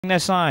Their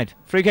side.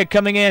 Free kick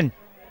coming in.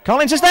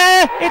 Collins is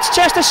there. It's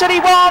Chester City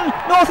 1,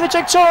 Northwich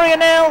Victoria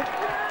 0.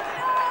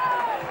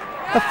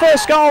 The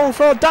first goal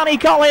for Danny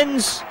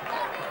Collins.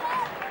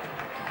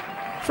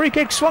 Free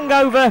kick swung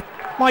over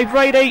by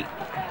Brady.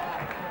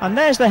 And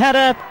there's the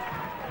header.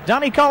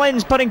 Danny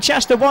Collins putting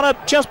Chester 1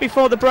 up just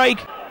before the break.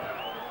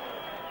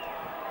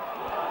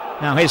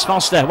 Now here's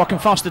Foster. What can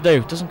Foster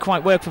do? Doesn't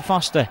quite work for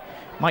Foster.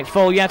 Might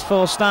fall yet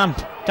for Stamp.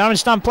 Darren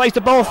Stamp plays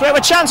the ball through.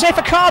 A chance here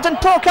for Carden.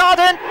 Paul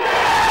Carden.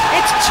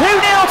 It's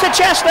 2-0 to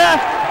Chester.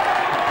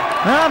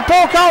 And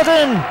Paul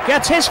Carden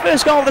gets his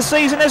first goal of the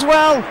season as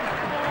well.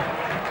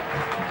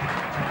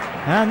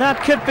 And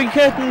that could be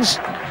curtains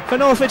for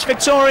Northwich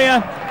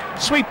Victoria.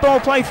 Sweet ball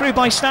play through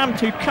by Stamp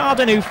to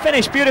Carden, who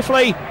finished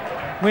beautifully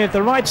with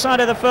the right side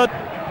of the foot.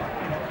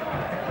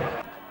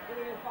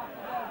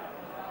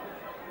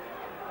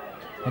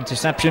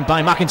 Interception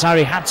by McIntyre.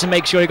 He had to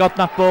make sure he got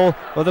that ball,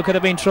 or there could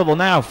have been trouble.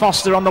 Now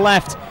Foster on the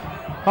left.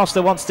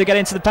 Foster wants to get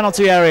into the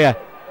penalty area.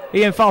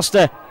 Ian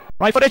Foster,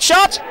 right-footed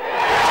shot.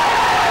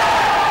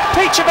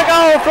 Peach of a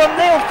goal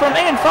from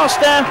Ian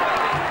Foster.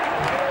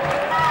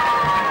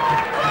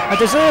 A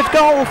deserved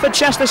goal for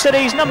Chester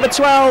City's number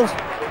 12.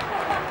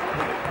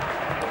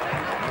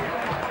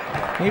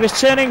 He was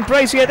turning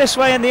Brazier this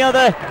way and the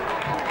other,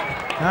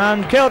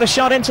 and curled a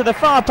shot into the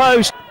far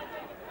post.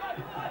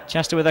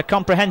 Chester with a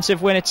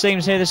comprehensive win, it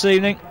seems, here this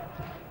evening.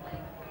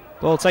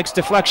 Ball takes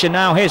deflection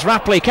now. Here's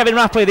Rapley, Kevin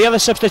Rapley, the other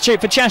substitute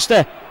for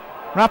Chester.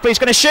 Rapley's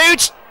going to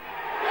shoot.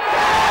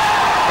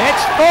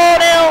 It's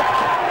 4-0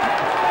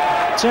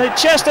 to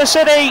Chester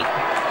City.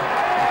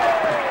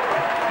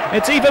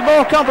 It's even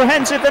more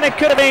comprehensive than it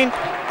could have been.